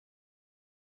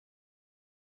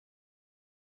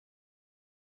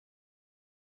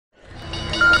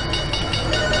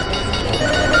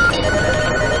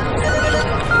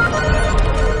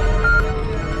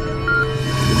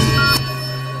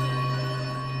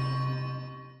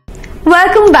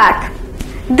Welcome back.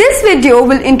 This video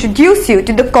will introduce you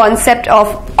to the concept of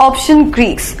option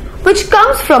Greeks, which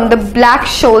comes from the Black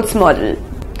Scholes model.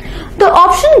 The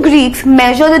option Greeks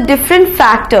measure the different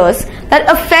factors that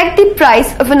affect the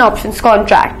price of an options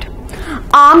contract.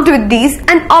 Armed with these,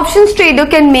 an options trader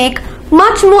can make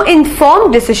much more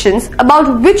informed decisions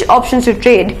about which options to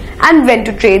trade and when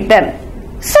to trade them.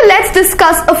 So let's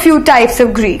discuss a few types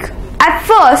of Greek. At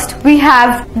first, we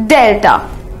have delta,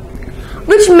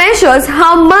 which measures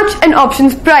how much an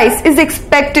options price is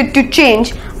expected to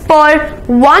change per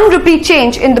 1 rupee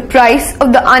change in the price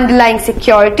of the underlying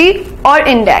security or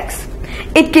index.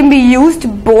 It can be used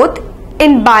both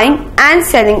in buying and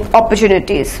selling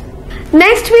opportunities.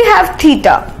 Next, we have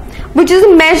theta, which is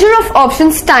a measure of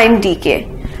options time decay.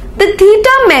 The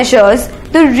theta measures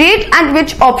the rate at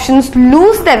which options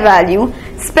lose their value,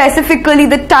 specifically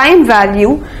the time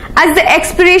value, as the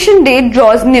expiration date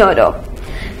draws nearer.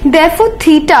 Therefore,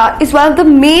 theta is one of the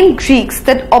main Greeks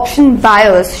that option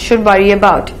buyers should worry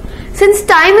about, since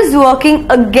time is working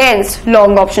against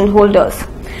long option holders.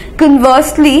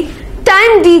 Conversely,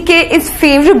 time decay is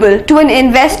favorable to an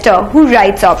investor who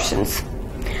writes options.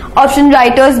 Option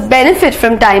writers benefit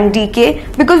from time decay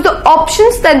because the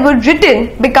options that were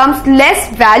written becomes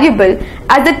less valuable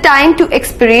as the time to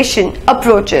expiration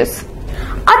approaches.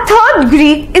 A third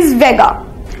Greek is Vega,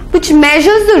 which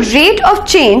measures the rate of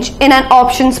change in an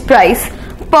options price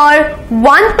per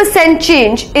 1%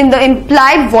 change in the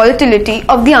implied volatility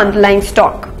of the underlying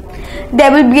stock.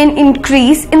 There will be an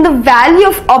increase in the value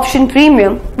of option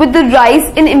premium with the rise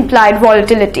in implied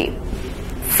volatility.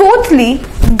 Fourthly,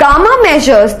 gamma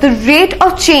measures the rate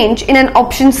of change in an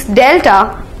options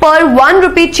delta per 1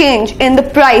 rupee change in the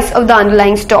price of the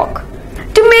underlying stock.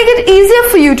 To make it easier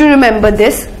for you to remember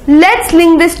this, let's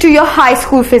link this to your high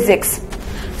school physics.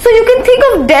 So you can think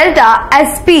of delta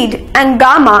as speed and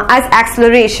gamma as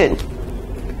acceleration.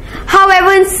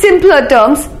 However, in simpler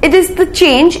terms, it is the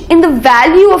change in the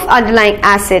value of underlying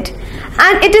asset,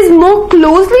 and it is more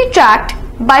closely tracked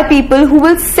by people who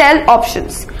will sell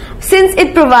options, since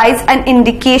it provides an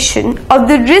indication of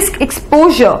the risk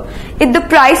exposure if the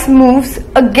price moves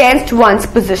against one's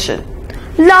position.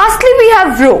 Lastly, we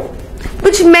have rho,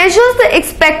 which measures the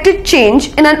expected change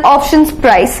in an options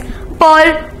price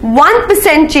per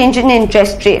 1% change in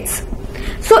interest rates.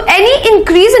 So any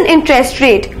increase in interest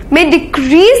rate may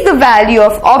decrease the value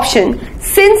of option,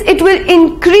 since it will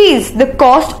increase the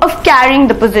cost of carrying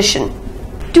the position.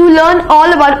 To learn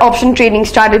all about option trading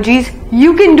strategies,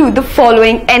 you can do the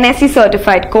following NSE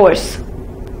certified course.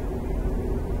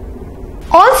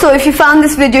 Also, if you found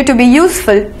this video to be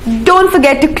useful, don't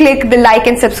forget to click the like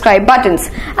and subscribe buttons,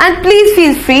 and please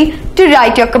feel free to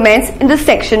write your comments in the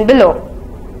section below.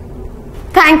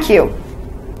 Thank you.